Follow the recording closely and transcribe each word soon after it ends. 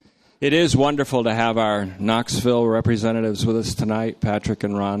It is wonderful to have our Knoxville representatives with us tonight, Patrick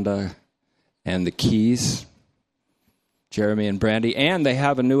and Rhonda, and the Keys, Jeremy and Brandy, and they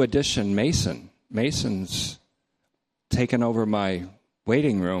have a new addition, Mason. Mason's taken over my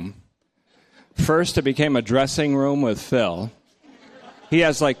waiting room. First, it became a dressing room with Phil. He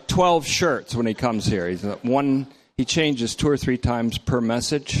has like 12 shirts when he comes here. He changes 2 or 3 times per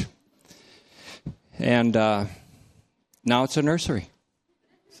message. And now it's a nursery.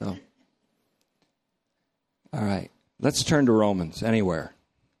 So, all right. Let's turn to Romans, anywhere.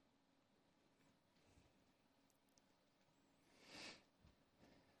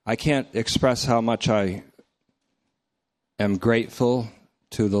 I can't express how much I am grateful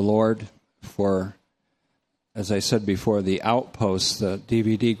to the Lord for, as I said before, the outposts, the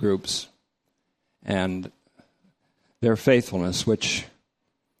DVD groups, and their faithfulness, which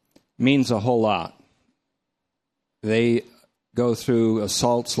means a whole lot. They go through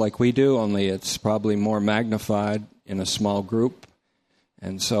assaults like we do, only it's probably more magnified in a small group.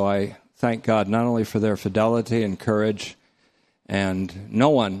 And so I thank God not only for their fidelity and courage, and no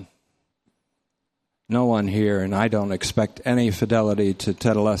one here, and I don't expect any fidelity to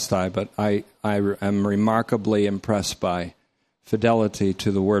Tetelestai, but I am remarkably impressed by fidelity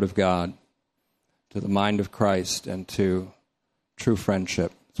to the Word of God, to the mind of Christ, and to true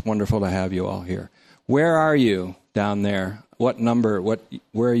friendship. It's wonderful to have you all here. Where are you down there? What number,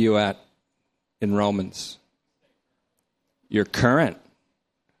 where are you at in Romans? You're current.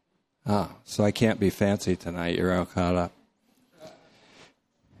 So I can't be fancy tonight. You're all caught up.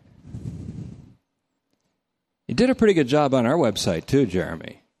 You did a pretty good job on our website too,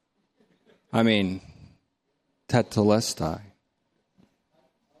 Jeremy. I mean, Tetelestai.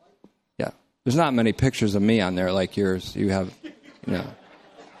 Yeah. There's not many pictures of me on there like yours. You have,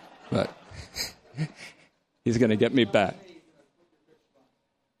 but he's going to get me back.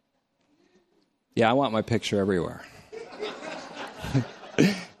 Yeah, I want my picture everywhere.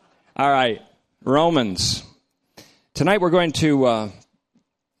 All right, Romans. Tonight we're going to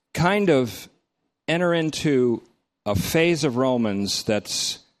kind of enter into a phase of Romans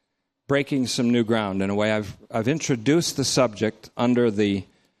that's breaking some new ground. In a way, I've introduced the subject under the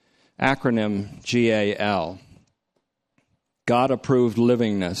acronym GAL, God-approved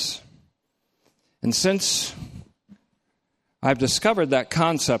livingness. And since I've discovered that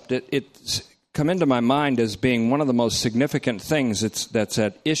concept, it's come into my mind as being one of the most significant things that's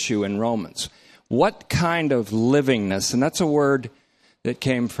at issue in Romans. What kind of livingness? And that's a word that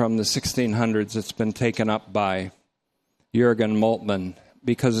came from the 1600s. It's been taken up by Jürgen Moltmann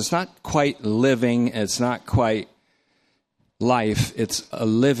because it's not quite living, it's not quite life, it's a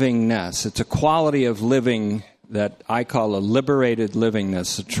livingness. It's a quality of living that I call a liberated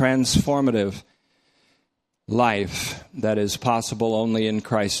livingness, a transformative life that is possible only in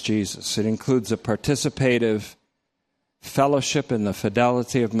Christ Jesus. It includes a participative fellowship in the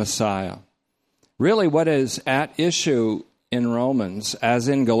fidelity of Messiah. Really, what is at issue in Romans, as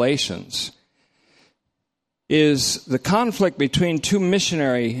in Galatians, is the conflict between 2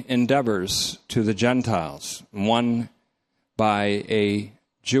 missionary endeavors to the Gentiles. One by a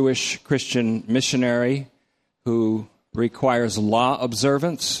Jewish Christian missionary who requires law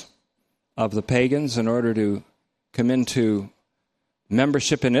observance of the pagans in order to come into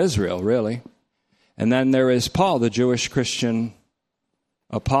membership in Israel, really. And then there is Paul, the Jewish Christian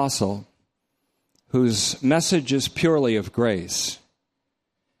apostle, whose message is purely of grace.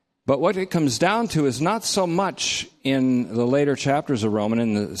 But what it comes down to is not so much in the later chapters of Romans,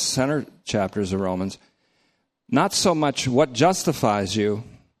 in the center chapters of Romans, not so much what justifies you,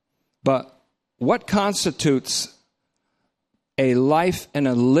 but what constitutes a life and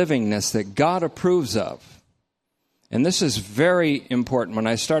a livingness that God approves of. And this is very important. When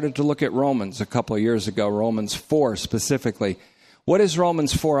I started to look at Romans a couple of years ago, Romans 4 specifically, what is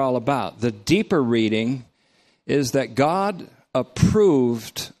Romans 4 all about? The deeper reading is that God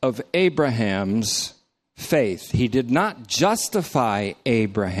approved of Abraham's faith. He did not justify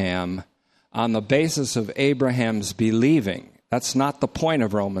Abraham on the basis of Abraham's believing. That's not the point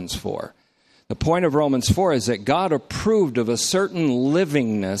of Romans 4. The point of Romans 4 is that God approved of a certain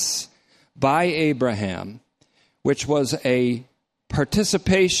livingness by Abraham, which was a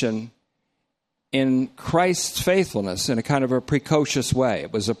participation in Christ's faithfulness in a kind of a precocious way.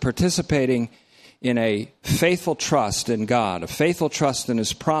 It was a participating in a faithful trust in God, a faithful trust in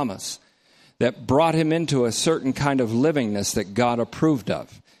His promise that brought him into a certain kind of livingness that God approved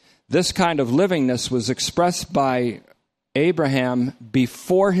of. This kind of livingness was expressed by Abraham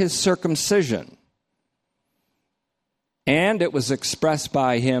before his circumcision, and it was expressed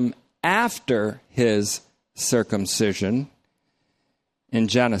by him after his circumcision. in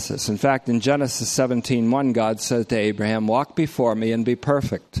Genesis. In fact, in Genesis 17:1, God said to Abraham, "Walk before me and be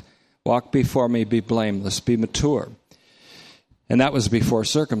perfect. Walk before me, be blameless, be mature." And that was before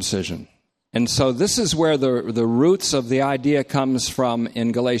circumcision. And so this is where the roots of the idea comes from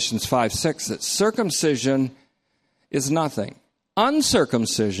in Galatians 5:6, that circumcision is nothing.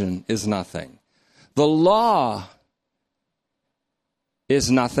 Uncircumcision is nothing. The law is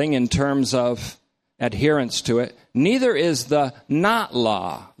nothing in terms of adherence to it. Neither is the not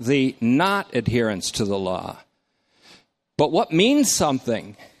law, the not adherence to the law. But what means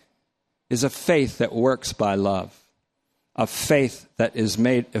something is a faith that works by love, a faith that is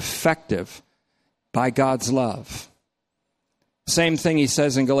made effective by God's love. Same thing he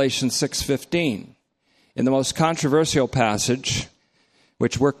says in Galatians 6:15. In the most controversial passage,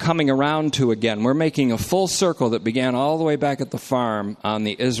 which we're coming around to again. We're making a full circle that began all the way back at the farm on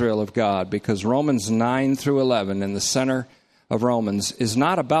the Israel of God, because Romans 9 through 11, in the center of Romans, is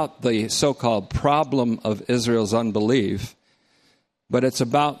not about the so-called problem of Israel's unbelief, but it's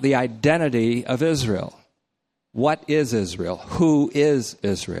about the identity of Israel. What is Israel? Who is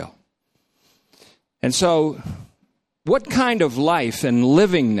Israel? And so, what kind of life and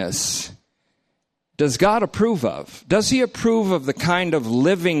livingness does God approve of? Does he approve of the kind of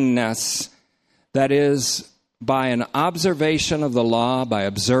livingness that is by an observation of the law, by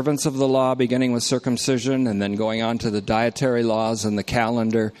observance of the law, beginning with circumcision and then going on to the dietary laws and the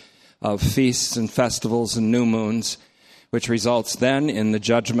calendar of feasts and festivals and new moons, which results then in the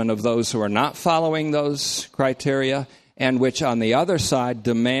judgment of those who are not following those criteria, and which on the other side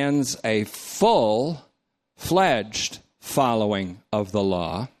demands a full-fledged following of the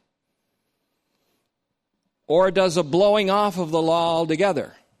law? Or does a blowing off of the law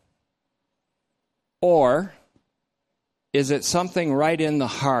altogether? Or is it something right in the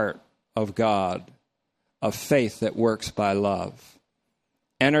heart of God, of faith that works by love,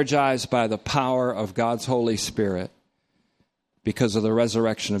 energized by the power of God's Holy Spirit because of the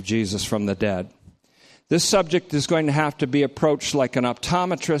resurrection of Jesus from the dead? This subject is going to have to be approached like an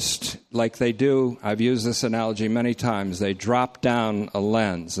optometrist, like they do. I've used this analogy many times. They drop down a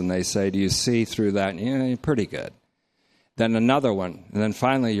lens and they say, "Do you see through that?" Yeah, you're pretty good. Then another one. And then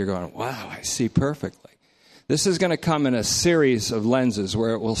finally you're going, "Wow, I see perfectly." This is going to come in a series of lenses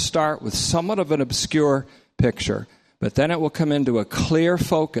where it will start with somewhat of an obscure picture, but then it will come into a clear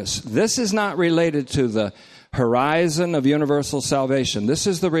focus. This is not related to the horizon of universal salvation. This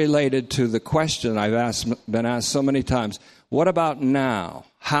is related to the question I've been asked so many times. What about now?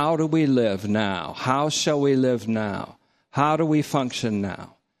 How do we live now? How shall we live now? How do we function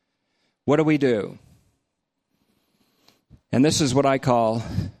now? What do we do? And this is what I call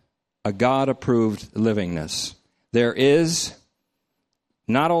a God-approved livingness. There is,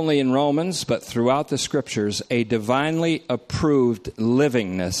 not only in Romans, but throughout the Scriptures, a divinely approved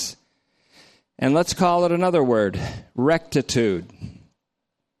livingness. And let's call it another word, rectitude.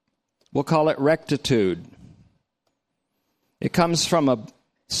 We'll call it rectitude. It comes from a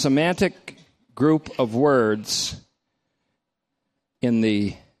semantic group of words in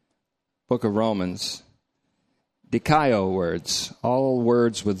the book of Romans. Dikaio words, all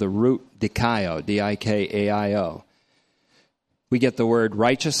words with the root dikaio, D-I-K-A-I-O. We get the word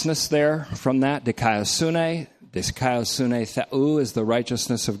righteousness there from that, dikaiosune. Dikaiosune theou is the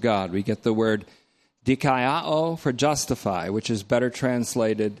righteousness of God. We get the word dikaiao for justify, which is better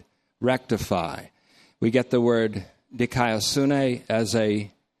translated rectify. We get the word dikaiosune as a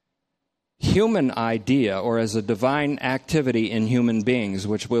human idea or as a divine activity in human beings,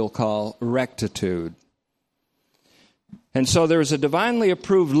 which we'll call rectitude. And so there's a divinely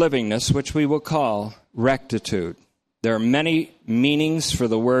approved livingness, which we will call rectitude. There are many meanings for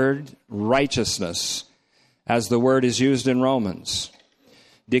the word righteousness, as the word is used in Romans.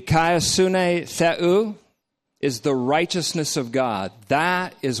 Dikaiosune theou is the righteousness of God.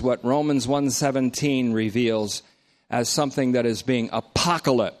 That is what Romans 1:17 reveals as something that is being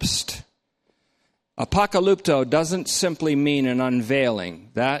apocalypsed. Apocalypto doesn't simply mean an unveiling.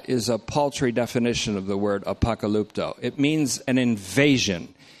 That is a paltry definition of the word apocalypto. It means an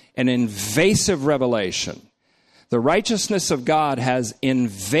invasion, an invasive revelation. The righteousness of God has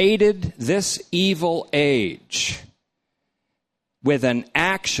invaded this evil age with an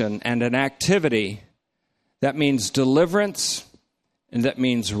action and an activity that means deliverance and that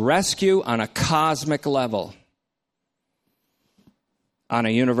means rescue on a cosmic level, on a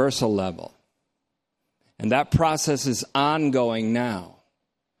universal level. And that process is ongoing now.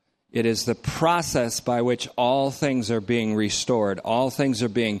 It is the process by which all things are being restored, all things are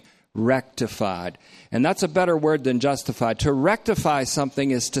being rectified. And that's a better word than justified. To rectify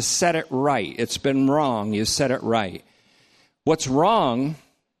something is to set it right. It's been wrong, you set it right. What's wrong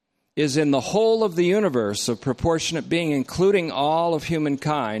is in the whole of the universe of proportionate being, including all of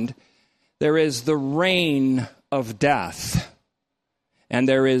humankind, there is the reign of death, and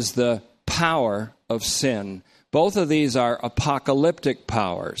there is the power of sin. Both of these are apocalyptic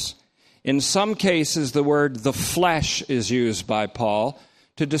powers. In some cases, the word the flesh is used by Paul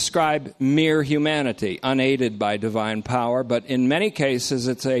to describe mere humanity, unaided by divine power, but in many cases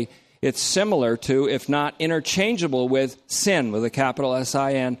it's similar to, if not interchangeable with, sin, with a capital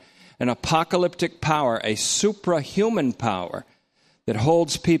S-I-N, an apocalyptic power, a suprahuman power that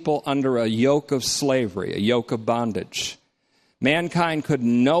holds people under a yoke of slavery, a yoke of bondage. Mankind could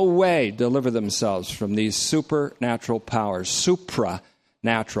no way deliver themselves from these supernatural powers, supranatural,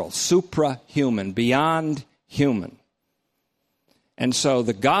 suprahuman, beyond human. And so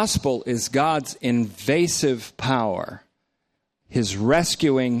the gospel is God's invasive power, his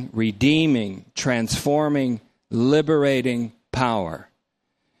rescuing, redeeming, transforming, liberating power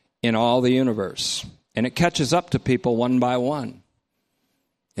in all the universe. And it catches up to people one by one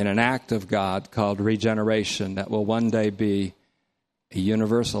in an act of God called regeneration that will one day be a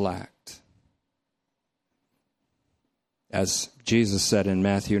universal act. As Jesus said in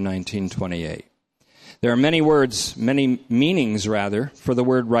Matthew 19:28. There are many words, many meanings rather, for the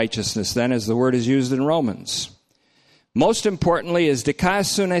word righteousness then as the word is used in Romans. Most importantly is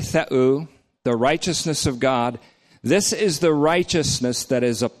dikaiosune theou, the righteousness of God. This is the righteousness that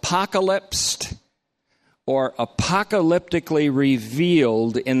is apocalypsed or apocalyptically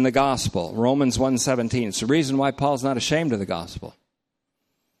revealed in the gospel. Romans 1:17. It's the reason why Paul's not ashamed of the gospel.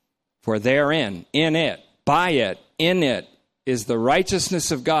 For therein, in it, by it, in it, is the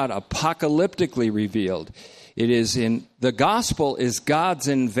righteousness of God apocalyptically revealed. It is in the gospel is God's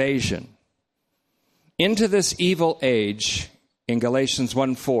invasion into this evil age in Galatians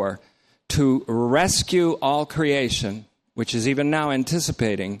 1:4 to rescue all creation, which is even now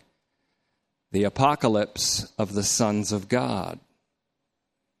anticipating the apocalypse of the sons of God.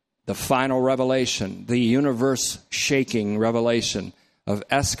 The final revelation, the universe-shaking revelation of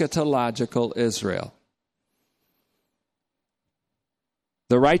eschatological Israel.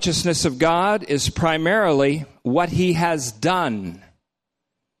 The righteousness of God is primarily what he has done.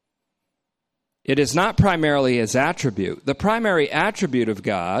 It is not primarily his attribute. The primary attribute of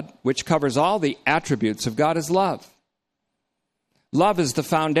God, which covers all the attributes of God, is love. Love is the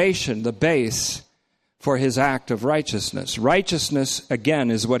foundation, the base for his act of righteousness. Righteousness,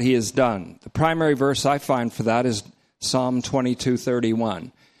 again, is what he has done. The primary verse I find for that is Psalm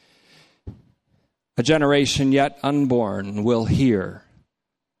 22:31. A generation yet unborn will hear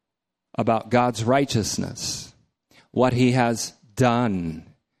about God's righteousness, what he has done.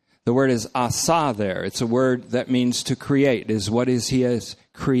 The word is asa there. It's a word that means to create. It is what he has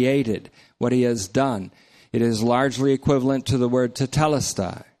created, what he has done. It is largely equivalent to the word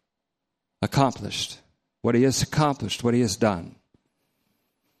tetelestai, accomplished. What he has accomplished, what he has done.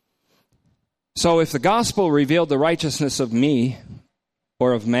 So if the gospel revealed the righteousness of me,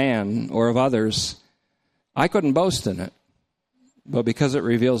 or of man, or of others, I couldn't boast in it. But because it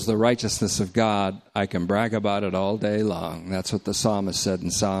reveals the righteousness of God, I can brag about it all day long. That's what the psalmist said in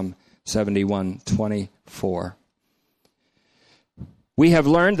Psalm 71:24. We have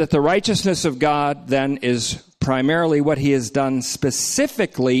learned that the righteousness of God then is primarily what he has done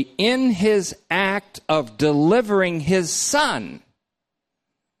specifically in his act of delivering his Son.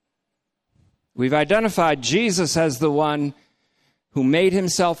 We've identified Jesus as the one who made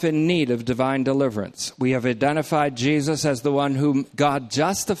himself in need of divine deliverance. We have identified Jesus as the one whom God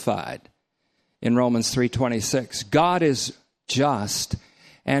justified in Romans 3:26. God is just,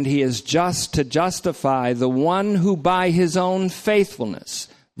 and he is just to justify the one who by his own faithfulness,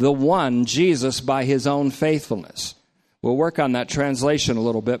 the one, Jesus, by his own faithfulness. We'll work on that translation a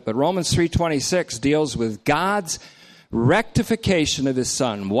little bit, but Romans 3:26 deals with God's rectification of his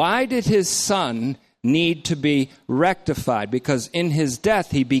Son. Why did his Son need to be rectified? Because in his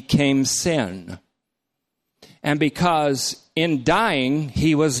death he became sin. And because in dying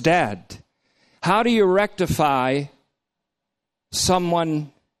he was dead. How do you rectify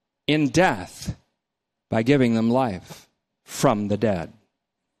someone in death? By giving them life from the dead.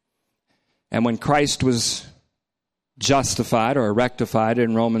 And when Christ was justified or rectified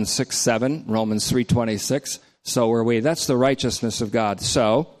in Romans 6:7, Romans 3:26, so are we. That's the righteousness of God.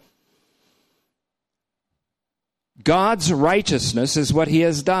 So God's righteousness is what he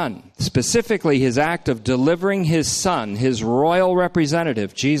has done. Specifically, his act of delivering his Son, his royal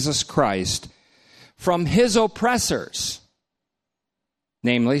representative, Jesus Christ, from his oppressors,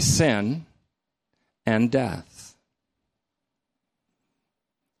 namely sin and death.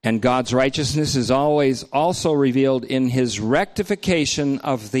 And God's righteousness is always also revealed in his rectification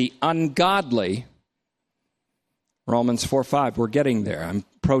of the ungodly. Romans 4:5, we're getting there. I'm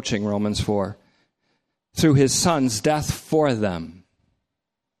approaching Romans 4. Through his son's death for them.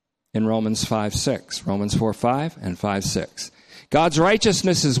 In Romans 5:6. Romans 4:5 and 5:6. God's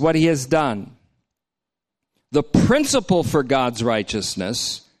righteousness is what he has done. The principle for God's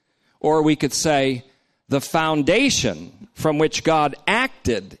righteousness, or we could say the foundation from which God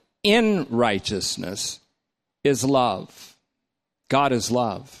acted in righteousness, is love. God is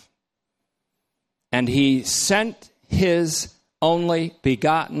love. And he sent his only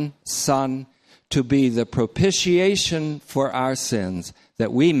begotten Son to be the propitiation for our sins,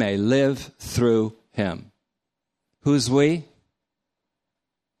 that we may live through him. Who's we?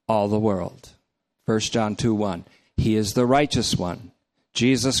 All the world. 1 John 2:1. He is the righteous one.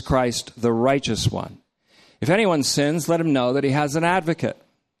 Jesus Christ, the righteous one. If anyone sins, let him know that he has an advocate.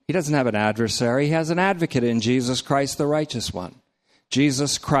 He doesn't have an adversary. He has an advocate in Jesus Christ, the righteous one.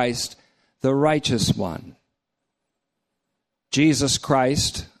 Jesus Christ, the righteous one. Jesus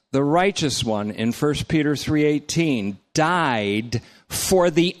Christ, the righteous one, in 1 Peter 3:18, died for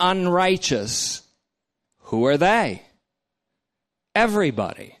the unrighteous. Who are they?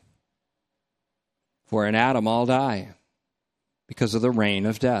 Everybody. For in Adam all die because of the reign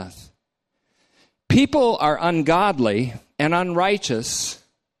of death. People are ungodly and unrighteous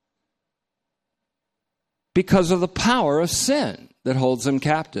because of the power of sin that holds them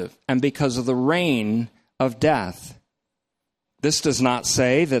captive and because of the reign of death. This does not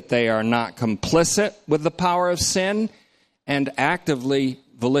say that they are not complicit with the power of sin and actively,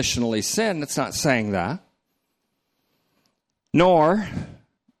 volitionally sin. It's not saying that. Nor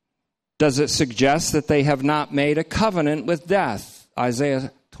does it suggest that they have not made a covenant with death.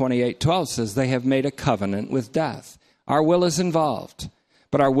 Isaiah 28:12 says they have made a covenant with death. Our will is involved,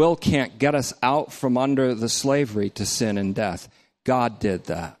 but our will can't get us out from under the slavery to sin and death. God did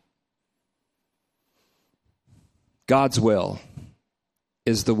that. God's will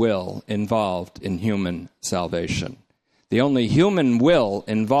is the will involved in human salvation. The only human will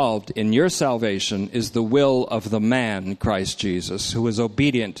involved in your salvation is the will of the man, Christ Jesus, who was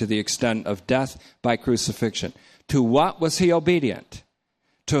obedient to the extent of death by crucifixion. To what was he obedient?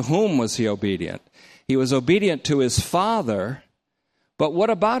 To whom was he obedient? He was obedient to his Father, but what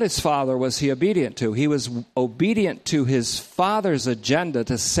about his Father was he obedient to? He was obedient to his Father's agenda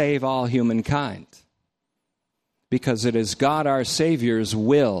to save all humankind. Because it is God our Savior's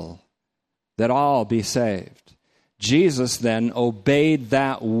will that all be saved. Jesus then obeyed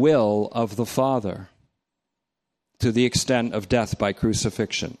that will of the Father to the extent of death by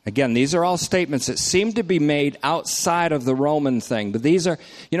crucifixion. Again, these are all statements that seem to be made outside of the Roman thing. But these are,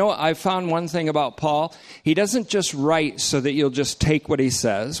 I found one thing about Paul. He doesn't just write so that you'll just take what he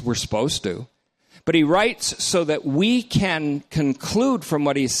says. We're supposed to. But he writes so that we can conclude from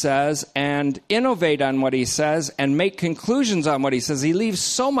what he says and innovate on what he says and make conclusions on what he says. He leaves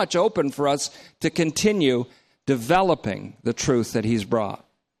so much open for us to continue developing the truth that he's brought.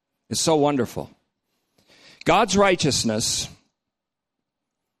 It's so wonderful. God's righteousness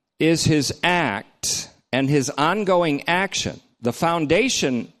is his act and his ongoing action. The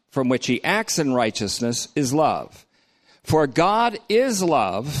foundation from which he acts in righteousness is love. For God is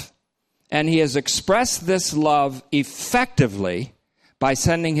love, and he has expressed this love effectively by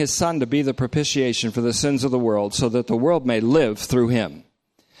sending his Son to be the propitiation for the sins of the world so that the world may live through him.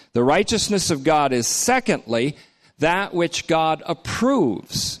 The righteousness of God is, secondly, that which God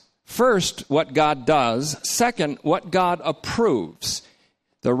approves. First, what God does. Second, what God approves.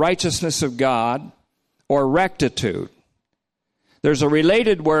 The righteousness of God, or rectitude. There's a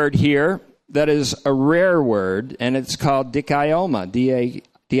related word here that is a rare word, and it's called dikaioma, D-I-K-A-I-O-M-A,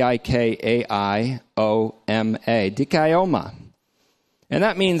 dikaioma. And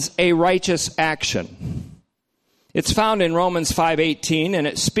that means a righteous action. It's found in Romans 5:18, and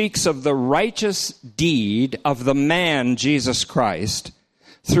it speaks of the righteous deed of the man, Jesus Christ,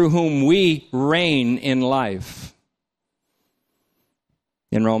 through whom we reign in life.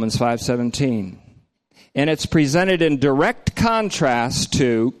 In Romans 5:17. And it's presented in direct contrast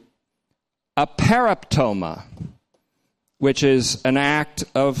to a paraptoma, which is an act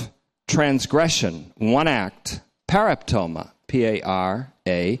of transgression. One act. Paraptoma. P-A-R-A-P-T-O-M-A.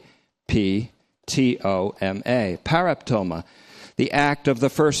 Paraptoma. The act of the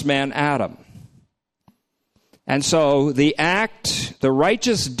first man, Adam. And so the act, the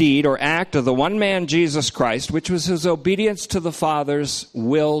righteous deed or act of the one man, Jesus Christ, which was his obedience to the Father's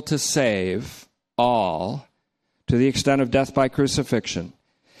will to save all to the extent of death by crucifixion,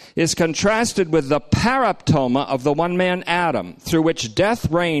 is contrasted with the paraptoma of the one man Adam, through which death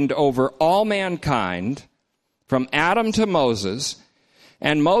reigned over all mankind from Adam to Moses.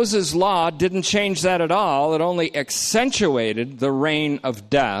 And Moses' law didn't change that at all. It only accentuated the reign of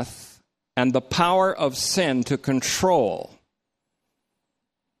death and the power of sin to control.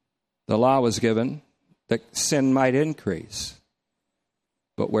 The law was given that sin might increase.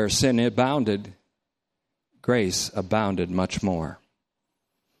 But where sin abounded, grace abounded much more.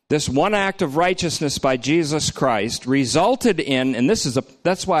 This one act of righteousness by Jesus Christ resulted in, and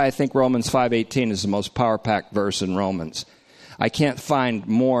that's why I think Romans 5:18 is the most power-packed verse in Romans. I can't find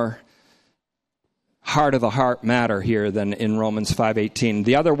more heart-of-the-heart matter here than in Romans 5:18.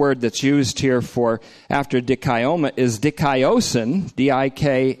 The other word that's used here for after dikaioma is dikaiosin,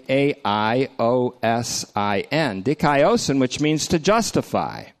 D-I-K-A-I-O-S-I-N. Dikaiosin, which means to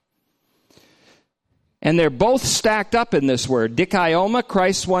justify. And they're both stacked up in this word. Dikaioma,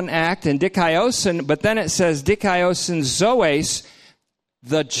 Christ's one act, and dikaiosin, but then it says dikaiosin zoes,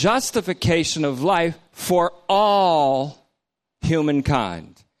 the justification of life for all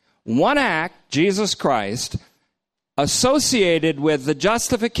humankind. One act, Jesus Christ, associated with the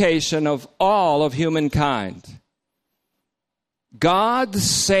justification of all of humankind. God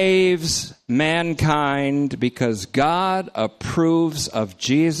saves mankind because God approves of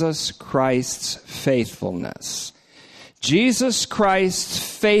Jesus Christ's faithfulness. Jesus Christ's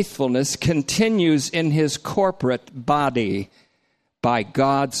faithfulness continues in his corporate body by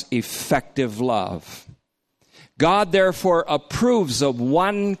God's effective love. God, therefore, approves of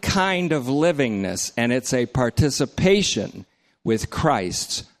one kind of livingness, and it's a participation with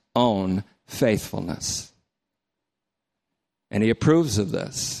Christ's own faithfulness. And he approves of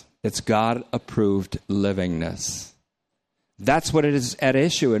this. It's God-approved livingness. That's what it is at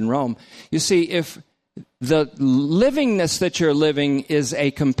issue in Rome. You see, if the livingness that you're living is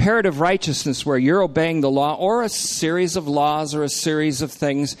a comparative righteousness where you're obeying the law or a series of laws or a series of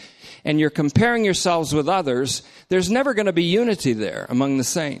things, and you're comparing yourselves with others, there's never going to be unity there among the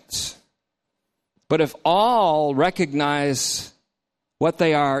saints. But if all recognize what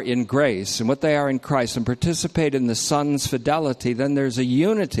they are in grace and what they are in Christ and participate in the Son's fidelity, then there's a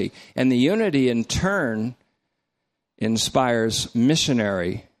unity. And the unity in turn inspires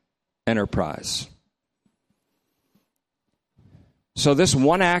missionary enterprise. So this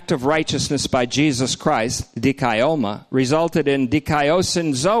one act of righteousness by Jesus Christ, dikaioma, resulted in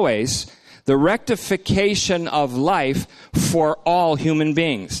dikaiosin zoes, the rectification of life for all human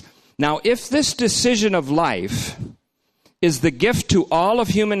beings. Now, if this decision of life is the gift to all of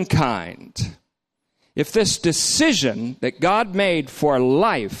humankind, if this decision that God made for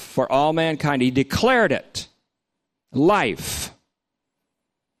life for all mankind, he declared it life.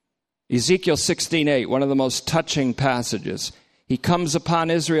 Ezekiel 16:8, one of the most touching passages. He comes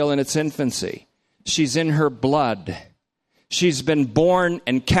upon Israel in its infancy. She's in her blood. She's been born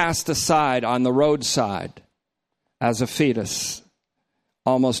and cast aside on the roadside as a fetus,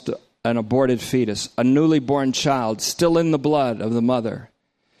 almost an aborted fetus, a newly born child, still in the blood of the mother.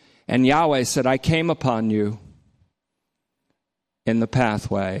 And Yahweh said, I came upon you in the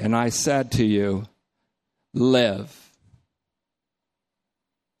pathway, and I said to you, live.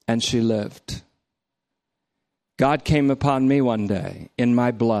 And she lived. God came upon me one day in my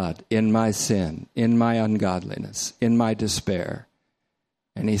blood, in my sin, in my ungodliness, in my despair.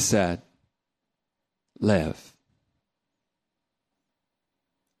 And he said, live.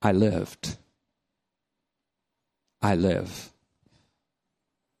 I lived. I live.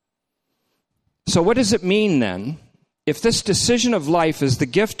 So what does it mean then? If this decision of life is the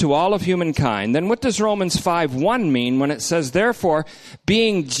gift to all of humankind, then what does Romans 5:1 mean when it says, therefore,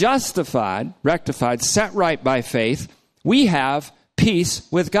 being justified, rectified, set right by faith, we have peace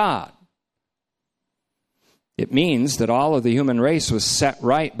with God? It means that all of the human race was set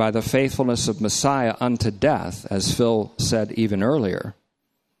right by the faithfulness of Messiah unto death, as Phil said even earlier.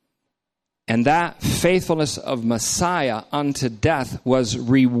 And that faithfulness of Messiah unto death was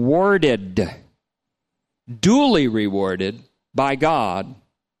rewarded, duly rewarded by God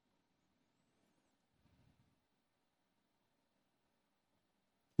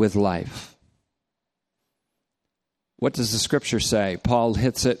with life. What does the scripture say? Paul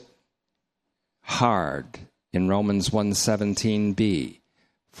hits it hard in Romans 1:17b.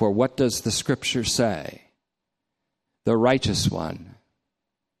 For what does the scripture say? The righteous one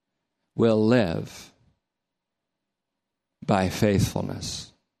will live by faithfulness.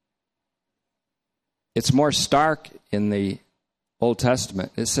 It's more stark in the Old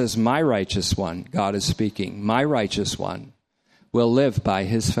Testament. It says, my righteous one, God is speaking, my righteous one will live by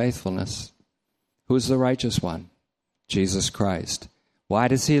his faithfulness. Who's the righteous one? Jesus Christ. Why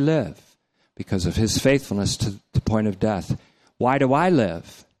does he live? Because of his faithfulness to the point of death. Why do I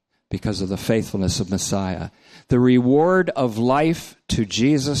live? Because of the faithfulness of Messiah. The reward of life to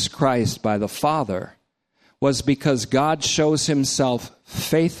Jesus Christ by the Father was because God shows himself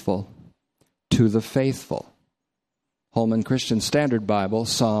faithful to the faithful. Holman Christian Standard Bible,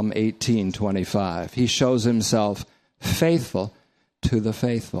 Psalm 18:25. He shows himself faithful to the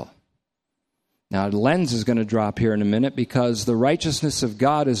faithful. Now, the lens is going to drop here in a minute because the righteousness of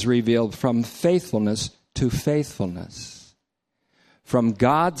God is revealed from faithfulness to faithfulness. From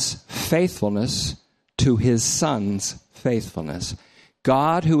God's faithfulness to his Son's faithfulness.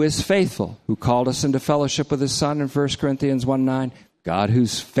 God who is faithful, who called us into fellowship with his Son in 1 Corinthians 1:9. God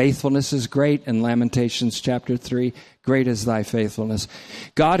whose faithfulness is great in Lamentations chapter 3. Great is thy faithfulness.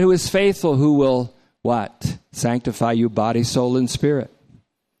 God who is faithful, who will, what? Sanctify you body, soul, and spirit.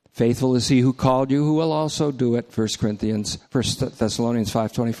 Faithful is he who called you, who will also do it. 1 Thessalonians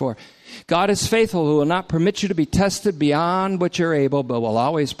 5:24. God is faithful, who will not permit you to be tested beyond what you're able, but will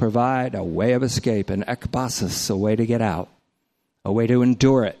always provide a way of escape, an ekbasis, a way to get out, a way to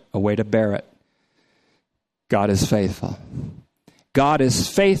endure it, a way to bear it. God is faithful. God is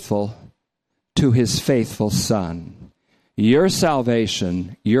faithful to his faithful Son. Your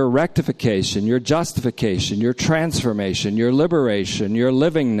salvation, your rectification, your justification, your transformation, your liberation, your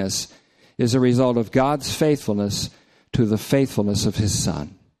livingness is a result of God's faithfulness to the faithfulness of his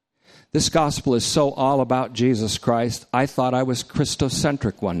Son. This gospel is so all about Jesus Christ, I thought I was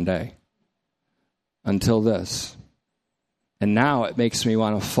Christocentric one day until this. And now it makes me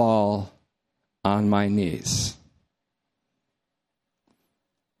want to fall on my knees.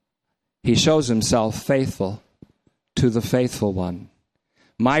 He shows himself faithful to the faithful one.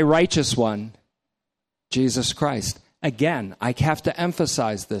 My righteous one, Jesus Christ. Again, I have to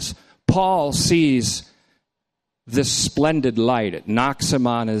emphasize this. Paul sees this splendid light. It knocks him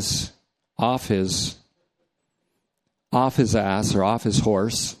on off his ass or off his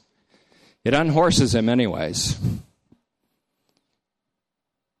horse. It unhorses him anyways.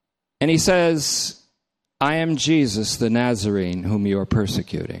 And he says, I am Jesus the Nazarene whom you are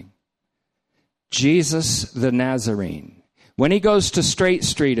persecuting. Jesus the Nazarene. When he goes to Straight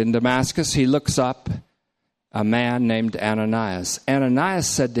Street in Damascus, he looks up a man named Ananias. Ananias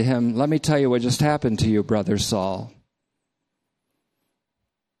said to him, let me tell you what just happened to you, brother Saul.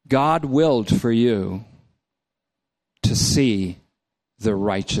 God willed for you to see the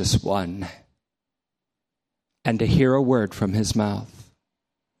righteous one and to hear a word from his mouth.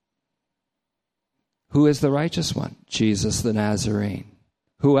 Who is the righteous one? Jesus the Nazarene.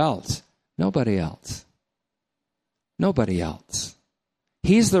 Who else? Nobody else. Nobody else.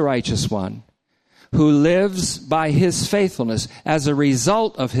 He's the righteous one who lives by his faithfulness. As a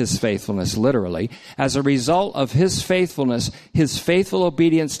result of his faithfulness, literally, as a result of his faithfulness, his faithful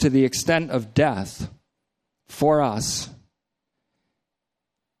obedience to the extent of death for us,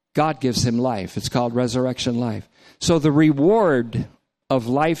 God gives him life. It's called resurrection life. So the reward of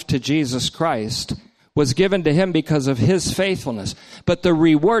life to Jesus Christ was given to him because of his faithfulness. But the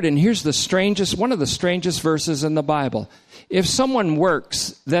reward, and here's one of the strangest verses in the Bible. If someone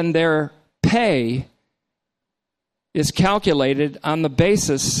works, then their pay is calculated on the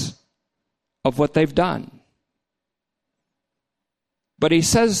basis of what they've done. But he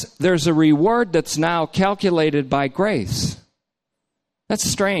says there's a reward that's now calculated by grace. That's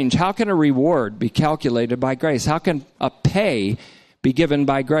strange. How can a reward be calculated by grace? How can a pay be given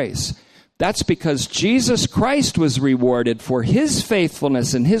by grace? That's because Jesus Christ was rewarded for his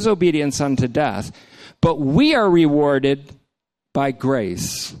faithfulness and his obedience unto death, but we are rewarded by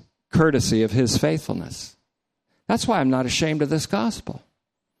grace, courtesy of his faithfulness. That's why I'm not ashamed of this gospel.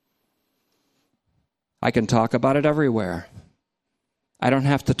 I can talk about it everywhere. I don't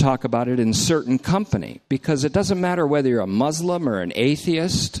have to talk about it in certain company, because it doesn't matter whether you're a Muslim or an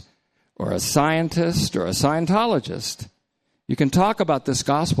atheist or a scientist or a Scientologist. You can talk about this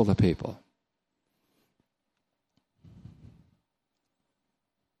gospel to people.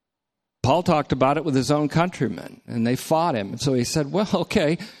 Paul talked about it with his own countrymen, and they fought him. And so he said, well,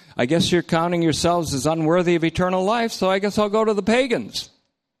 okay, I guess you're counting yourselves as unworthy of eternal life, so I guess I'll go to the pagans.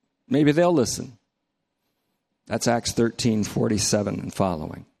 Maybe they'll listen. That's Acts 13:47 and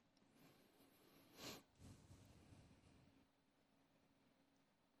following.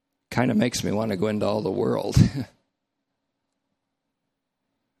 Kind of makes me want to go into all the world.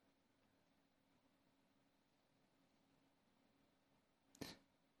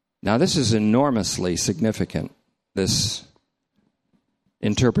 Now, this is enormously significant, this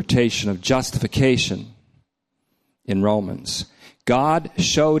interpretation of justification in Romans. God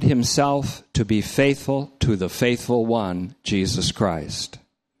showed himself to be faithful to the faithful one, Jesus Christ,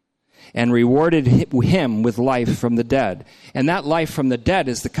 and rewarded him with life from the dead. And that life from the dead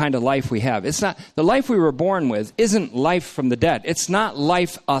is the kind of life we have. It's not, the life we were born with isn't life from the dead. It's not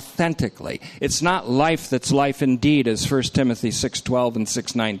life authentically. It's not life that's life indeed, as 1 Timothy 6:12 and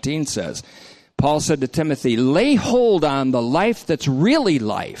 6:19 says. Paul said to Timothy, lay hold on the life that's really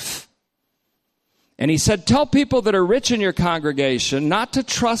life. And he said, tell people that are rich in your congregation not to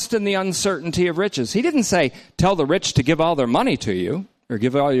trust in the uncertainty of riches. He didn't say, tell the rich to give all their money to you or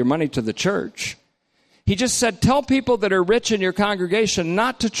give all your money to the church. He just said, tell people that are rich in your congregation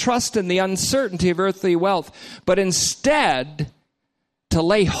not to trust in the uncertainty of earthly wealth, but instead to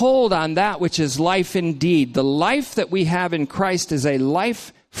lay hold on that which is life indeed. The life that we have in Christ is a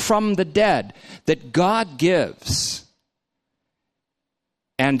life from the dead that God gives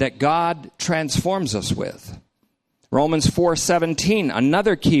and that God transforms us with. Romans 4:17,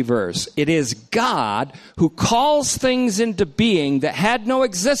 another key verse. It is God who calls things into being that had no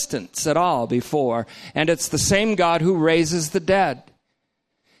existence at all before, and it's the same God who raises the dead.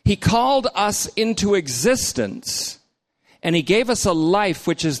 He called us into existence, and he gave us a life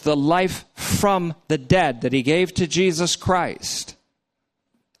which is the life from the dead that he gave to Jesus Christ,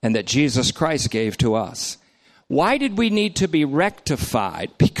 and that Jesus Christ gave to us. Why did we need to be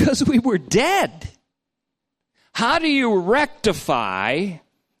rectified? Because we were dead. How do you rectify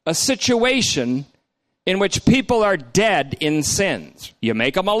a situation in which people are dead in sins? You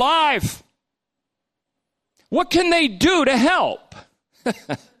make them alive. What can they do to help?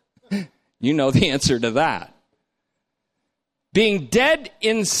 You know the answer to that. Being dead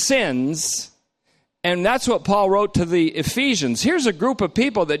in sins. And that's what Paul wrote to the Ephesians. Here's a group of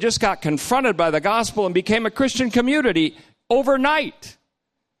people that just got confronted by the gospel and became a Christian community overnight.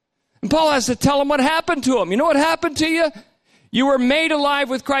 And Paul has to tell them what happened to them. You know what happened to you? You were made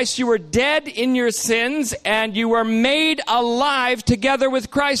alive with Christ. You were dead in your sins, and you were made alive together with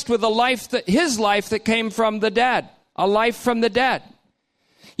Christ with a life that his life that came from the dead, a life from the dead.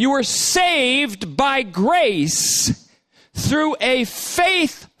 You were saved by grace through a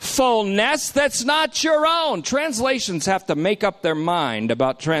faithfulness that's not your own. Translations have to make up their mind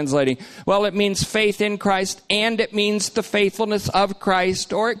about translating. Well, it means faith in Christ and it means the faithfulness of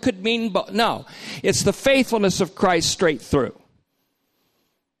Christ, or it could mean both. No, it's the faithfulness of Christ straight through.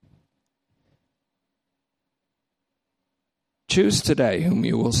 Choose today whom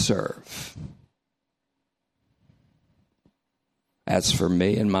you will serve. As for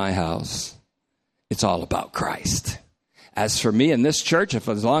me and my house, it's all about Christ. As for me in this church,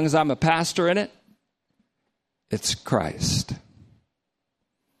 as long as I'm a pastor in it, it's Christ.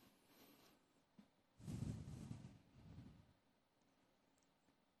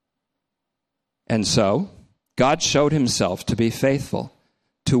 And so, God showed himself to be faithful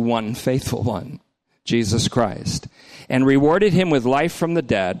to one faithful one, Jesus Christ, and rewarded him with life from the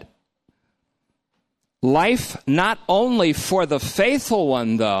dead. Life not only for the faithful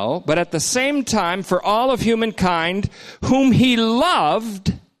one, though, but at the same time for all of humankind whom he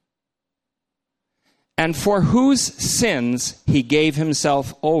loved and for whose sins he gave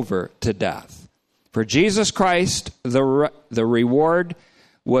himself over to death. For Jesus Christ, the reward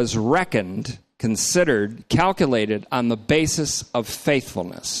was reckoned, considered, calculated on the basis of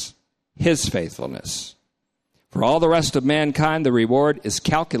faithfulness, his faithfulness. For all the rest of mankind, the reward is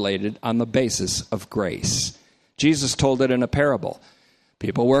calculated on the basis of grace. Jesus told it in a parable.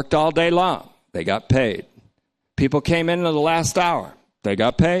 People worked all day long. They got paid. People came in the last hour. They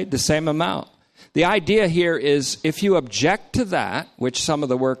got paid the same amount. The idea here is if you object to that, which some of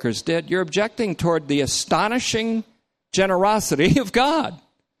the workers did, you're objecting toward the astonishing generosity of God.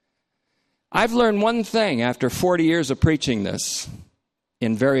 I've learned one thing after 40 years of preaching this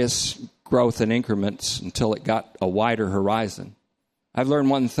in various growth and increments until it got a wider horizon. I've learned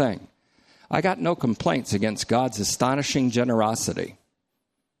one thing. I got no complaints against God's astonishing generosity.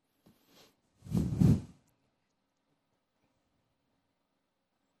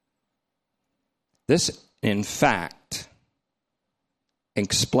 This, in fact,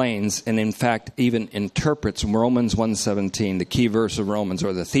 explains and, in fact, even interprets Romans 1:17, the key verse of Romans,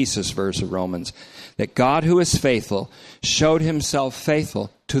 or the thesis verse of Romans, that God who is faithful showed himself faithful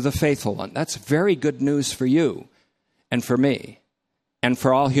to the faithful one. That's very good news for you and for me and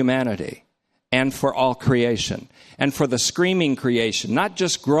for all humanity and for all creation and for the screaming creation, not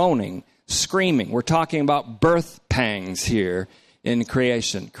just groaning, screaming. We're talking about birth pangs here in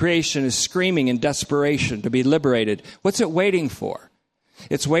creation. Creation is screaming in desperation to be liberated. What's it waiting for?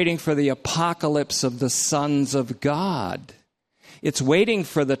 It's waiting for the apocalypse of the sons of God. It's waiting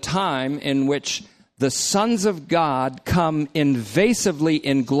for the time in which the sons of God come invasively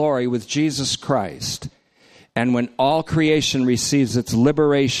in glory with Jesus Christ. And when all creation receives its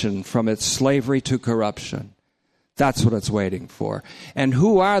liberation from its slavery to corruption, that's what it's waiting for. And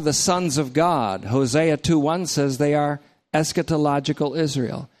who are the sons of God? Hosea 2:1 says they are eschatological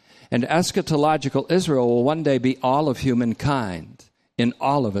Israel. And eschatological Israel will one day be all of humankind in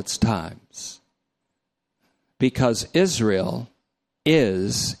all of its times. Because Israel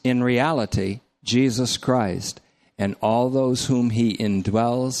is, in reality, Jesus Christ and all those whom he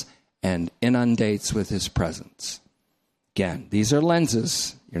indwells and inundates with his presence. Again, these are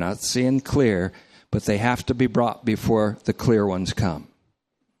lenses. You're not seeing clear, but they have to be brought before the clear ones come.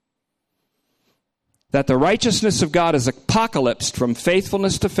 That the righteousness of God is apocalypsed from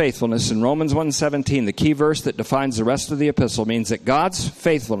faithfulness to faithfulness in Romans 1:17, the key verse that defines the rest of the epistle, means that God's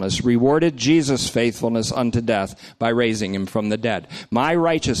faithfulness rewarded Jesus' faithfulness unto death by raising him from the dead. My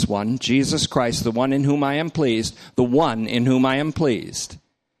righteous one, Jesus Christ, the one in whom I am pleased, the one in whom I am pleased,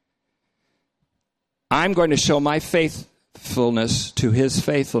 I'm going to show my faithfulness to his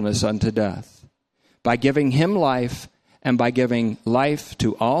faithfulness unto death by giving him life and by giving life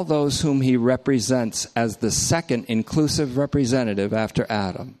to all those whom he represents as the second inclusive representative after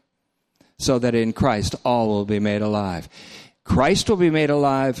Adam, so that in Christ all will be made alive. Christ will be made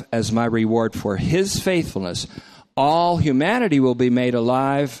alive as my reward for his faithfulness. All humanity will be made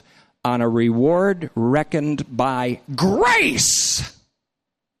alive on a reward reckoned by grace.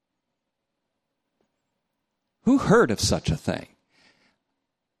 Who heard of such a thing?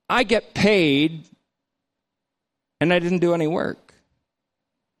 I get paid and I didn't do any work.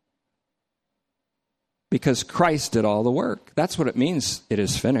 Because Christ did all the work. That's what it means, it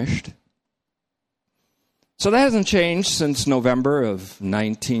is finished. So that hasn't changed since November of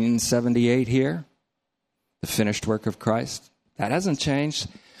 1978 here. The finished work of Christ. That hasn't changed.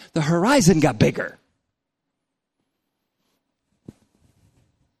 The horizon got bigger.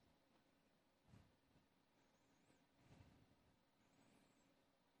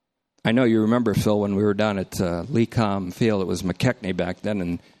 I know you remember, Phil, when we were down at Lecom Field. It was McKechnie back then,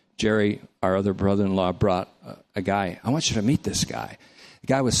 and Jerry, our other brother-in-law, brought a guy. I want you to meet this guy. The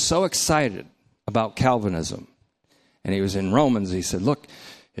guy was so excited about Calvinism. And he was in Romans. He said, look,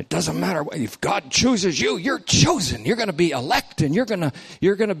 it doesn't matter if God chooses you, you're chosen. You're going to be elected. You're going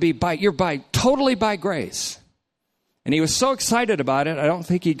to be totally by grace. And he was so excited about it, I don't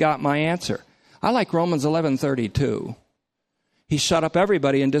think he got my answer. I like Romans 11:32. He shut up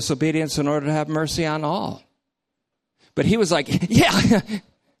everybody in disobedience in order to have mercy on all. But he was like, yeah,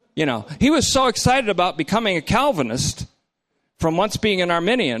 he was so excited about becoming a Calvinist from once being an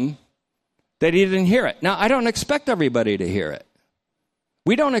Arminian that he didn't hear it. Now, I don't expect everybody to hear it.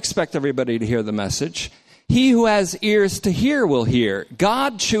 We don't expect everybody to hear the message. He who has ears to hear will hear.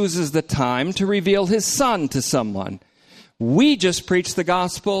 God chooses the time to reveal his Son to someone. We just preach the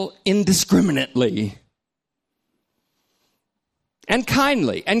gospel indiscriminately. And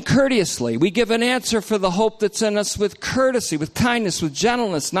kindly and courteously. We give an answer for the hope that's in us with courtesy, with kindness, with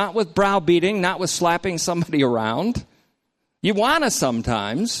gentleness, not with browbeating, not with slapping somebody around. You want to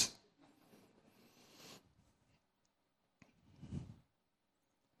sometimes.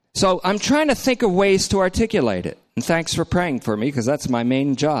 So I'm trying to think of ways to articulate it. And thanks for praying for me, because that's my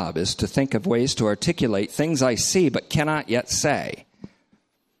main job, is to think of ways to articulate things I see but cannot yet say.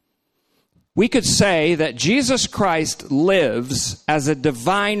 We could say that Jesus Christ lives as a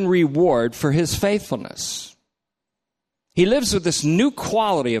divine reward for his faithfulness. He lives with this new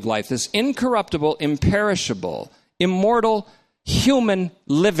quality of life, this incorruptible, imperishable, immortal, human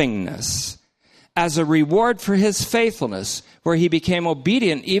livingness, as a reward for his faithfulness, where he became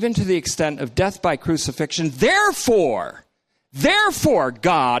obedient even to the extent of death by crucifixion. Therefore,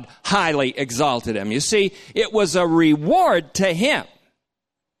 God highly exalted him. You see, it was a reward to him.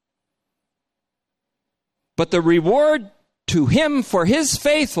 But the reward to him for his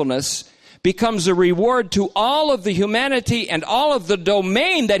faithfulness becomes a reward to all of the humanity and all of the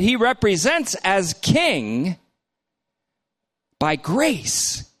domain that he represents as king by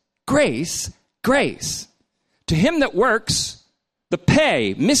grace. Grace, grace. To him that works, the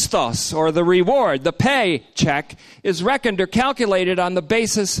pay, misthos, or the reward, the pay check, is reckoned or calculated on the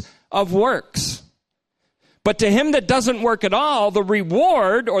basis of works. But to him that doesn't work at all, the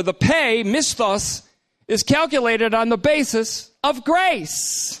reward or the pay, misthos, is calculated on the basis of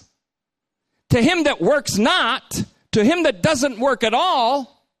grace. To him that works not, to him that doesn't work at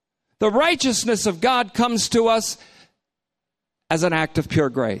all, the righteousness of God comes to us as an act of pure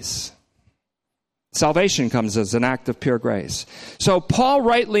grace. Salvation comes as an act of pure grace. So Paul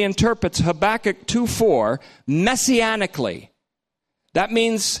rightly interprets Habakkuk 2:4 messianically. That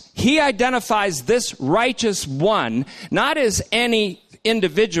means he identifies this righteous one not as any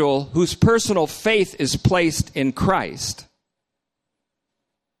individual whose personal faith is placed in Christ,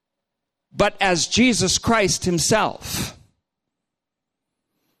 but as Jesus Christ himself.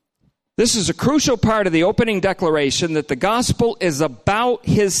 This is a crucial part of the opening declaration that the gospel is about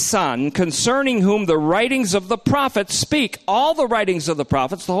his Son, concerning whom the writings of the prophets speak. All the writings of the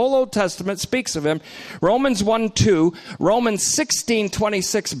prophets, the whole Old Testament speaks of him. Romans 1:2, Romans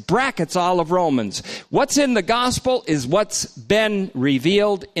 16:26 brackets all of Romans. What's in the gospel is what's been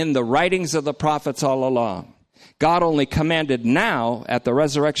revealed in the writings of the prophets all along. God only commanded now, at the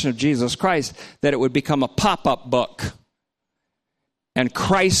resurrection of Jesus Christ, that it would become a pop-up book. And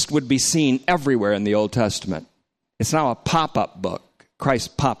Christ would be seen everywhere in the Old Testament. It's now a pop-up book.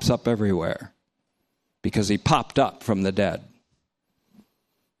 Christ pops up everywhere because he popped up from the dead.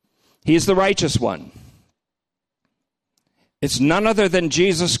 He is the righteous one. It's none other than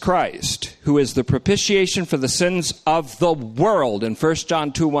Jesus Christ, who is the propitiation for the sins of the world in 1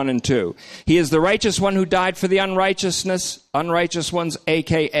 John 2:1 and 2. He is the righteous one who died for the unrighteous ones,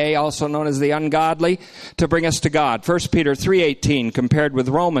 a.k.a. also known as the ungodly, to bring us to God. 1 Peter 3:18 compared with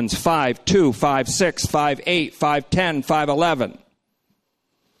Romans 5:2, 5:6, 5:8, 5:10, 5:11.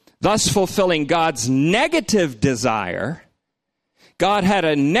 Thus fulfilling God's negative desire. God had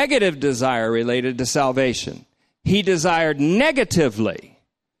a negative desire related to salvation. He desired negatively,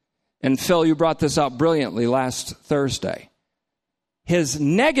 and Phil, you brought this out brilliantly last Thursday. His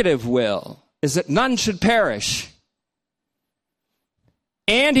negative will is that none should perish.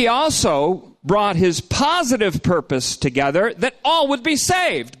 And he also brought his positive purpose together that all would be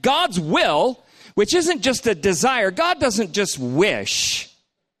saved. God's will, which isn't just a desire. God doesn't just wish.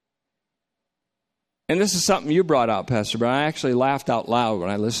 And this is something you brought out, Pastor Brian. I actually laughed out loud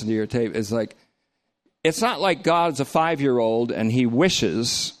when I listened to your tape. It's not like God's a 5-year-old and he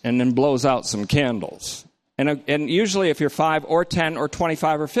wishes and then blows out some candles. And usually if you're 5 or 10 or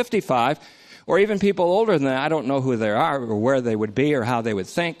 25 or 55, or even people older than that, I don't know who they are or where they would be or how they would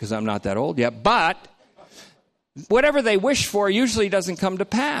think because I'm not that old yet. But whatever they wish for usually doesn't come to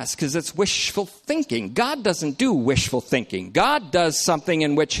pass because it's wishful thinking. God doesn't do wishful thinking. God does something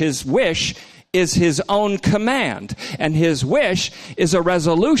in which his wish is his own command. And his wish is a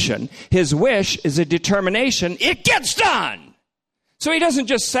resolution. His wish is a determination. It gets done. So he doesn't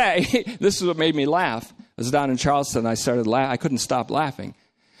just say, this is what made me laugh. I was down in Charleston. I started laughing. I couldn't stop laughing.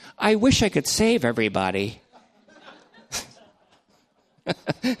 I wish I could save everybody.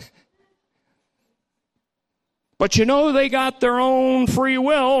 But you know, they got their own free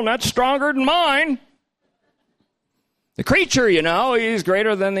will, and that's stronger than mine. The creature, you know, he's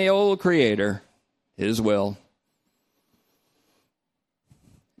greater than the old creator. His will.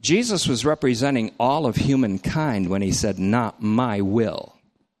 Jesus was representing all of humankind when he said, not my will.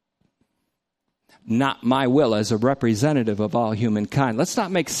 Not my will as a representative of all humankind. Let's not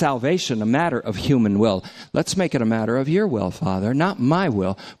make salvation a matter of human will. Let's make it a matter of your will, Father. Not my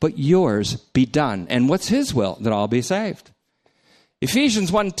will, but yours be done. And what's his will? That all be saved. Ephesians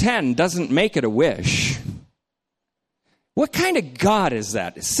 1:10 doesn't make it a wish. What kind of God is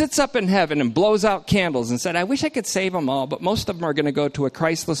that? It sits up in heaven and blows out candles and said, I wish I could save them all, but most of them are going to go to a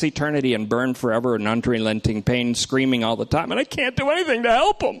Christless eternity and burn forever in unrelenting pain, screaming all the time, and I can't do anything to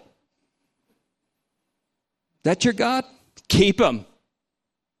help them. That's your God? Keep them.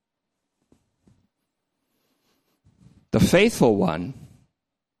 The faithful one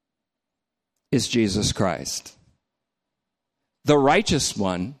is Jesus Christ. The righteous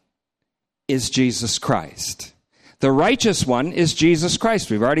one is Jesus Christ. The righteous one is Jesus Christ.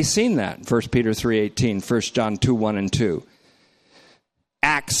 We've already seen that in 1 Peter 3:18, 1 John 2:1 and 2.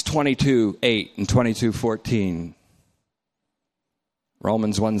 Acts 22:8 and 22:14.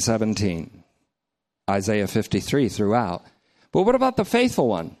 Romans 1:17. Isaiah 53 throughout. But what about the faithful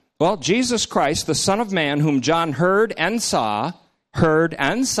one? Well, Jesus Christ, the Son of Man, whom John heard and saw,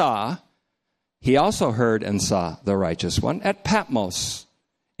 he also heard and saw the righteous one at Patmos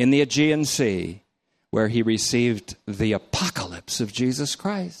in the Aegean Sea, where he received the apocalypse of Jesus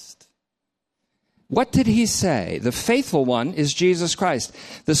Christ. What did he say? The faithful one is Jesus Christ.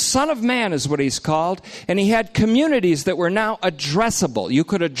 The Son of Man is what he's called, and he had communities that were now addressable. You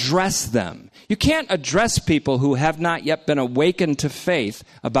could address them. You can't address people who have not yet been awakened to faith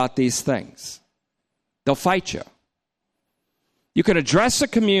about these things. They'll fight you. You can address a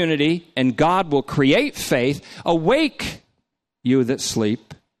community, and God will create faith. Awake, you that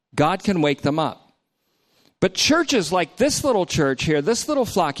sleep. God can wake them up. But churches like this little church here, this little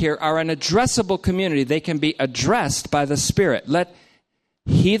flock here, are an addressable community. They can be addressed by the Spirit. Let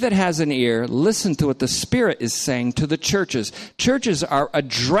He that has an ear, listen to what the Spirit is saying to the churches. Churches are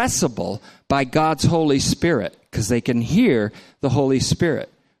addressable by God's Holy Spirit because they can hear the Holy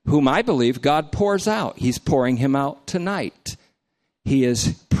Spirit, whom I believe God pours out. He's pouring him out tonight. He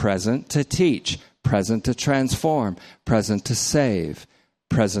is present to teach, present to transform, present to save,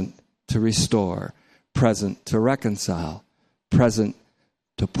 present to restore, present to reconcile, present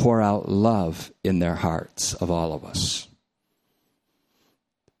to pour out love in their hearts of all of us.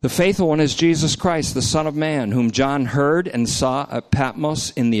 The faithful one is Jesus Christ, the Son of Man, whom John heard and saw at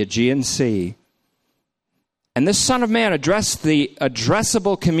Patmos in the Aegean Sea. And this Son of Man addressed the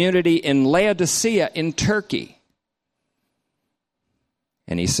addressable community in Laodicea in Turkey.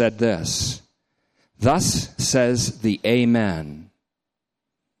 And he said this, "Thus says the Amen,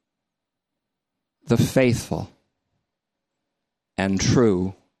 the faithful and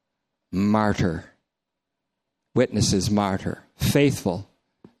true martyr." Witness is martyr. Faithful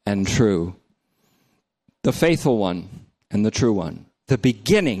and true. The faithful one and the true one. The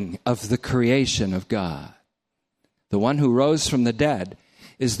beginning of the creation of God. The one who rose from the dead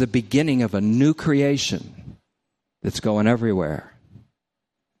is the beginning of a new creation that's going everywhere.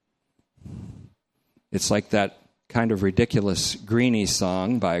 It's like that kind of ridiculous Greenie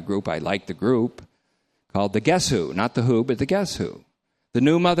song by a group, I like the group, called The Guess Who. Not the Who, but the Guess Who. The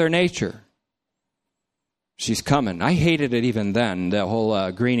new Mother Nature. She's coming. I hated it even then, the whole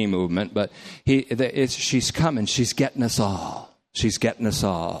Greenie movement, but she's coming. She's getting us all. She's getting us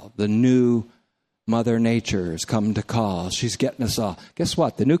all. The new Mother Nature has come to call. She's getting us all. Guess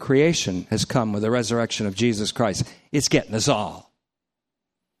what? The new creation has come with the resurrection of Jesus Christ. It's getting us all.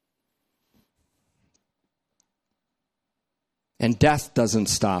 And death doesn't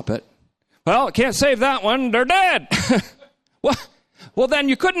stop it. Well, I can't save that one. They're dead. Well, then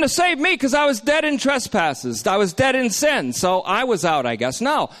you couldn't have saved me because I was dead in trespasses. I was dead in sin. So I was out, I guess.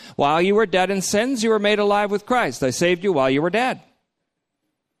 No. While you were dead in sins, you were made alive with Christ. I saved you while you were dead.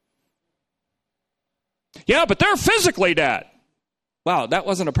 Yeah, but they're physically dead. Well, that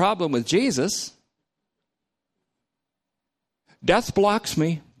wasn't a problem with Jesus. Death blocks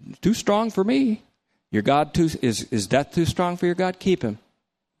me. Too strong for me. Your God is death too strong for your God? Keep him.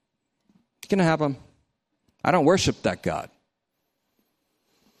 You can have him. I don't worship that God.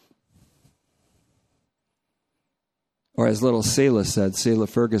 Or as little Selah said, Selah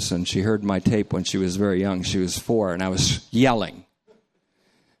Ferguson, she heard my tape when she was very young. She was 4, and I was yelling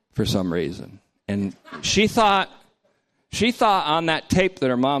for some reason. And she thought on that tape that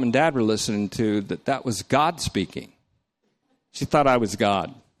her mom and dad were listening to that was God speaking. She thought I was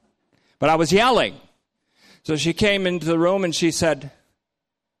God. But I was yelling. So she came into the room and she said,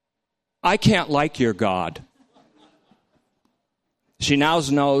 "I can't like your God." She now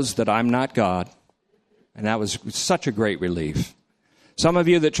knows that I'm not God. And that was such a great relief. Some of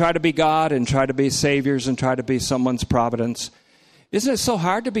you that try to be God and try to be saviors and try to be someone's providence, isn't it so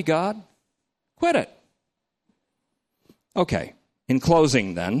hard to be God? Quit it. Okay, in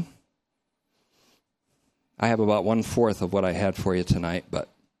closing then, I have about 1/4 of what I had for you tonight, but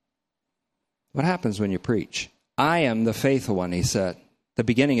what happens when you preach? I am the faithful one, he said, the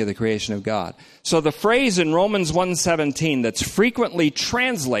beginning of the creation of God. So the phrase in Romans 1:17 that's frequently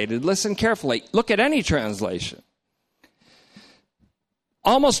translated, listen carefully, look at any translation.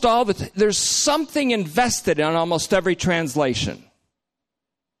 Almost all there's something invested in almost every translation.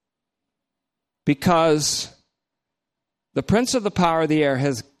 Because the prince of the power of the air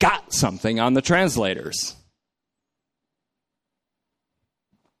has got something on the translators.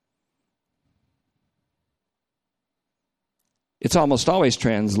 It's almost always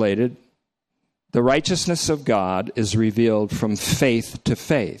translated, the righteousness of God is revealed from faith to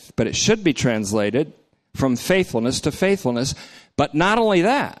faith. But it should be translated from faithfulness to faithfulness. But not only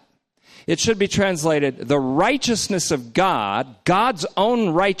that, it should be translated, the righteousness of God, God's own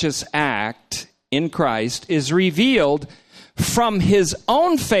righteous act in Christ, is revealed from his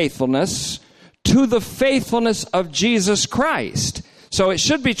own faithfulness to the faithfulness of Jesus Christ. So it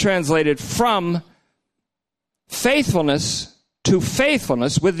should be translated from faithfulness to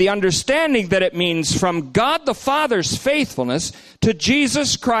faithfulness, with the understanding that it means from God the Father's faithfulness to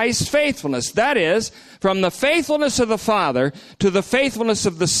Jesus Christ's faithfulness. That is, from the faithfulness of the Father to the faithfulness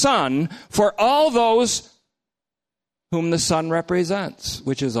of the Son for all those whom the Son represents,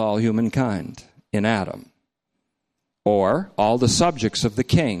 which is all humankind in Adam, or all the subjects of the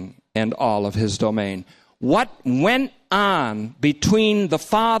King and all of his domain. What went on between the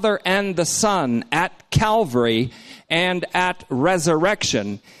Father and the Son at Calvary and at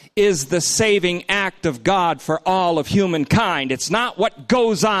resurrection is the saving act of God for all of humankind. It's not what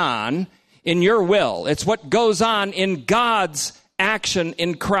goes on in your will. It's what goes on in God's action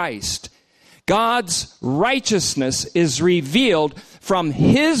in Christ. God's righteousness is revealed from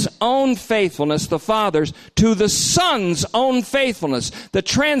his own faithfulness, the Father's, to the Son's own faithfulness. The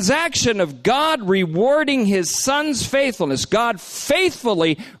transaction of God rewarding his Son's faithfulness, God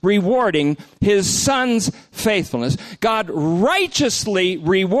faithfully rewarding his Son's faithfulness, God righteously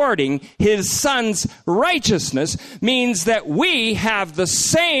rewarding his Son's righteousness, means that we have the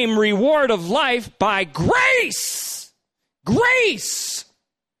same reward of life by grace. Grace!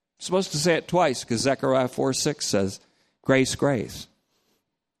 I'm supposed to say it twice because Zechariah 4:6 says, grace, grace.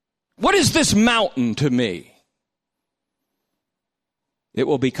 What is this mountain to me? It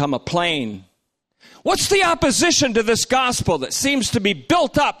will become a plain. What's the opposition to this gospel that seems to be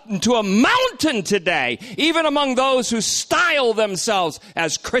built up into a mountain today, even among those who style themselves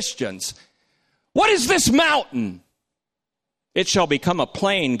as Christians? What is this mountain? It shall become a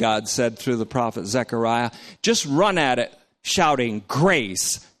plain, God said through the prophet Zechariah. Just run at it, shouting,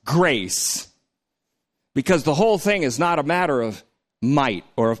 grace, grace. Because the whole thing is not a matter of might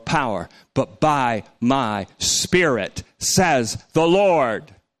or of power, but by my Spirit, says the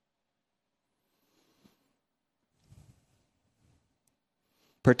Lord.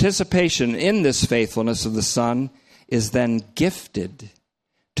 Participation in this faithfulness of the Son is then gifted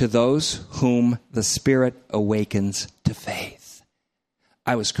to those whom the Spirit awakens to faith.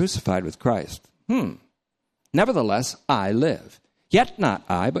 I was crucified with Christ. Nevertheless, I live. Yet not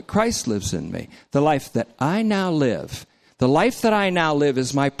I, but Christ lives in me. The life that I now live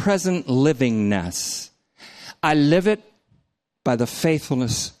is my present livingness. I live it by the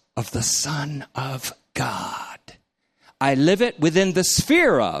faithfulness of the Son of God. I live it within the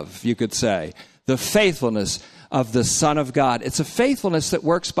sphere of, you could say, the faithfulness of the Son of God. It's a faithfulness that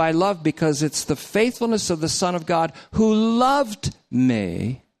works by love because it's the faithfulness of the Son of God who loved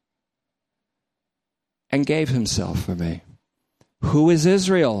me and gave himself for me. Who is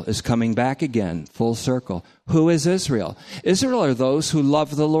Israel? Is coming back again, full circle. Who is Israel? Israel are those who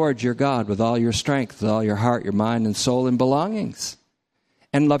love the Lord your God with all your strength, with all your heart, your mind, and soul and belongings.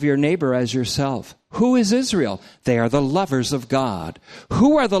 And love your neighbor as yourself. Who is Israel? They are the lovers of God.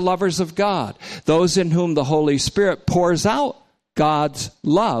 Who are the lovers of God? Those in whom the Holy Spirit pours out God's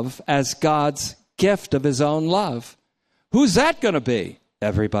love as God's gift of his own love. Who's that going to be?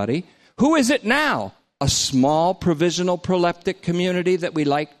 Everybody. Who is it now? A small provisional proleptic community that we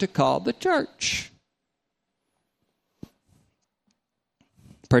like to call the church.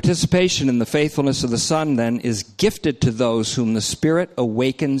 Participation in the faithfulness of the Son, then, is gifted to those whom the Spirit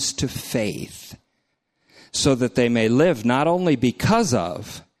awakens to faith, so that they may live not only because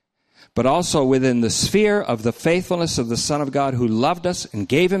of, but also within the sphere of the faithfulness of the Son of God who loved us and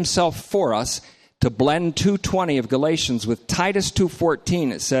gave himself for us. To blend 2:20 of Galatians with Titus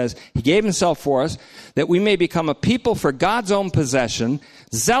 2:14, it says, he gave himself for us that we may become a people for God's own possession,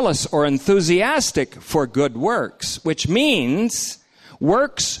 zealous or enthusiastic for good works, which means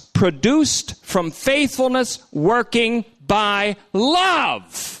works produced from faithfulness working by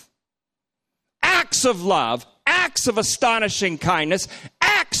love. Acts of love, acts of astonishing kindness,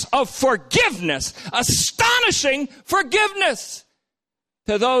 acts of forgiveness, astonishing forgiveness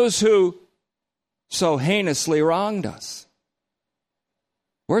to those who so heinously wronged us.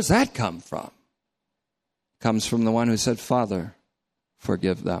 Where's that come from? It comes from the one who said, Father,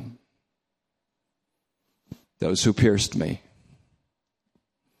 forgive them. Those who pierced me.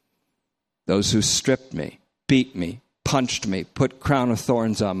 Those who stripped me, beat me, punched me, put crown of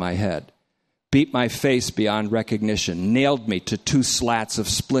thorns on my head, beat my face beyond recognition, nailed me to 2 slats of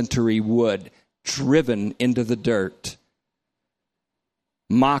splintery wood, driven into the dirt,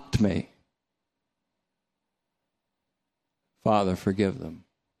 mocked me. Father, forgive them.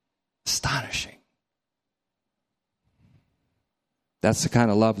 Astonishing. That's the kind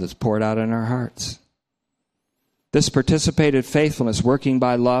of love that's poured out in our hearts. This participated faithfulness working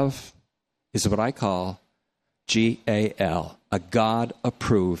by love is what I call GAL, a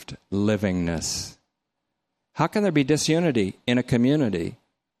God-approved livingness. How can there be disunity in a community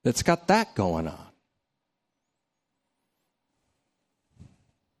that's got that going on?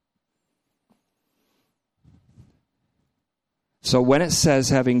 So when it says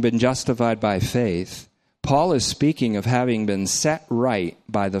having been justified by faith, Paul is speaking of having been set right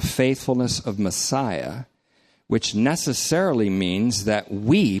by the faithfulness of Messiah, which necessarily means that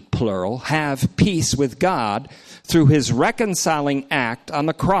we, plural, have peace with God through his reconciling act on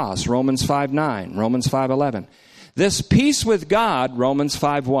the cross, Romans 5:9, Romans 5:11. This peace with God, Romans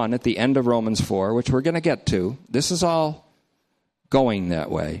 5:1, at the end of Romans 4, which we're going to get to, this is all going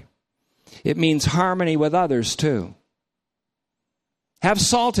that way. It means harmony with others too. Have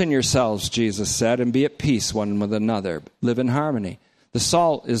salt in yourselves, Jesus said, and be at peace one with another. Live in harmony. The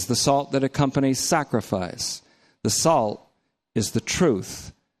salt is the salt that accompanies sacrifice. The salt is the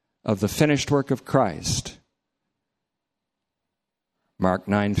truth of the finished work of Christ. Mark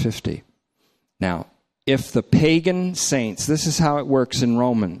 9:50. Now, if the pagan saints, this is how it works in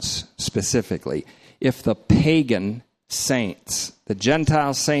Romans specifically, if the pagan saints, the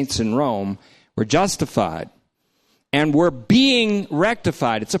Gentile saints in Rome, were justified and were being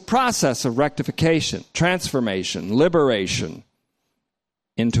rectified, it's a process of rectification, transformation, liberation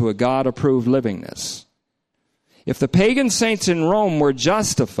into a God-approved livingness. If the pagan saints in Rome were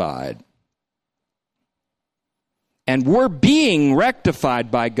justified and were being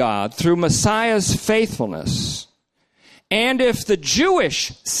rectified by God through Messiah's faithfulness, and if the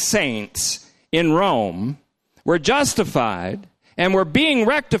Jewish saints in Rome were justified and were being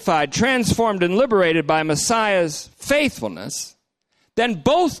rectified, transformed, and liberated by Messiah's faithfulness, then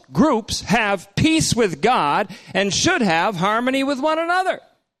both groups have peace with God and should have harmony with one another.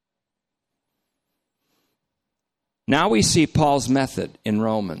 Now we see Paul's method in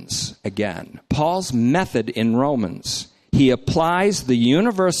Romans again. Paul's method in Romans. He applies the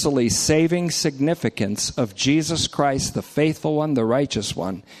universally saving significance of Jesus Christ, the faithful one, the righteous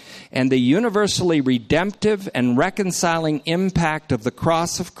one, and the universally redemptive and reconciling impact of the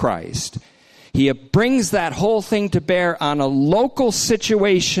cross of Christ. He brings that whole thing to bear on a local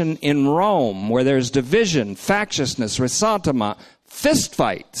situation in Rome where there's division, factiousness, ressentiment,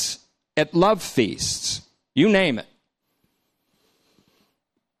 fistfights at love feasts, you name it.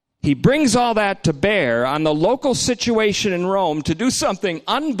 He brings all that to bear on the local situation in Rome to do something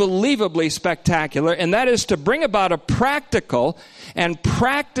unbelievably spectacular, and that is to bring about a practical and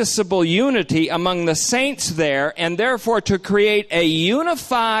practicable unity among the saints there, and therefore to create a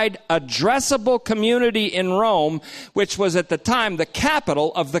unified, addressable community in Rome, which was at the time the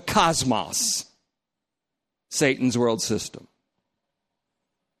capital of the cosmos, Satan's world system.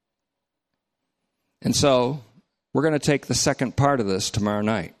 And so, we're going to take the second part of this tomorrow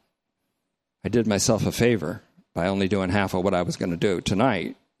night. I did myself a favor by only doing half of what I was going to do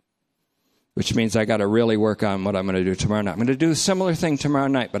tonight, which means I got to really work on what I'm going to do tomorrow night. I'm going to do a similar thing tomorrow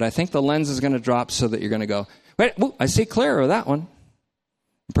night, but I think the lens is going to drop so that you're going to go, wait, I see clearer of that one.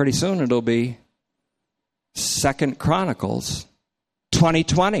 Pretty soon it'll be 2 Chronicles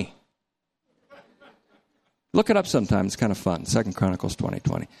 2020. Look it up sometime. It's kind of fun. 2 Chronicles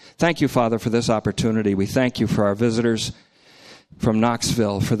 2020. Thank you, Father, for this opportunity. We thank you for our visitors from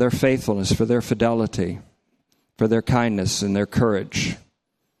Knoxville, for their faithfulness, for their fidelity, for their kindness and their courage.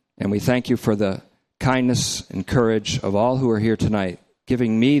 And we thank you for the kindness and courage of all who are here tonight,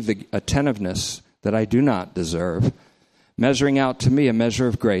 giving me the attentiveness that I do not deserve, measuring out to me a measure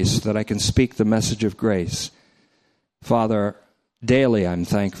of grace that I can speak the message of grace. Father, daily I'm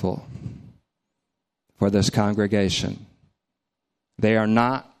thankful for this congregation. They are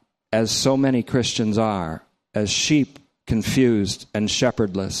not, as so many Christians are, as sheep confused and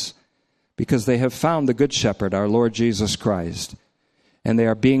shepherdless, because they have found the good shepherd, our Lord Jesus Christ, and they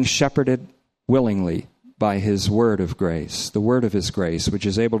are being shepherded willingly by his word of grace, the word of his grace, which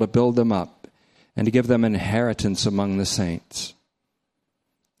is able to build them up and to give them inheritance among the saints.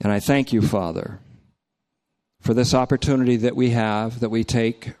 And I thank you, Father, for this opportunity that we have, that we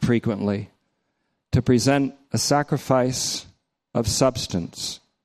take frequently, to present a sacrifice of substance